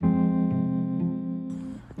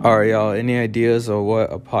All right, y'all. Any ideas of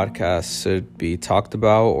what a podcast should be talked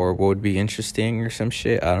about or what would be interesting or some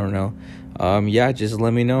shit? I don't know. Yeah, just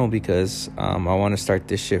let me know because I want to start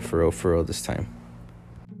this shit for real this time.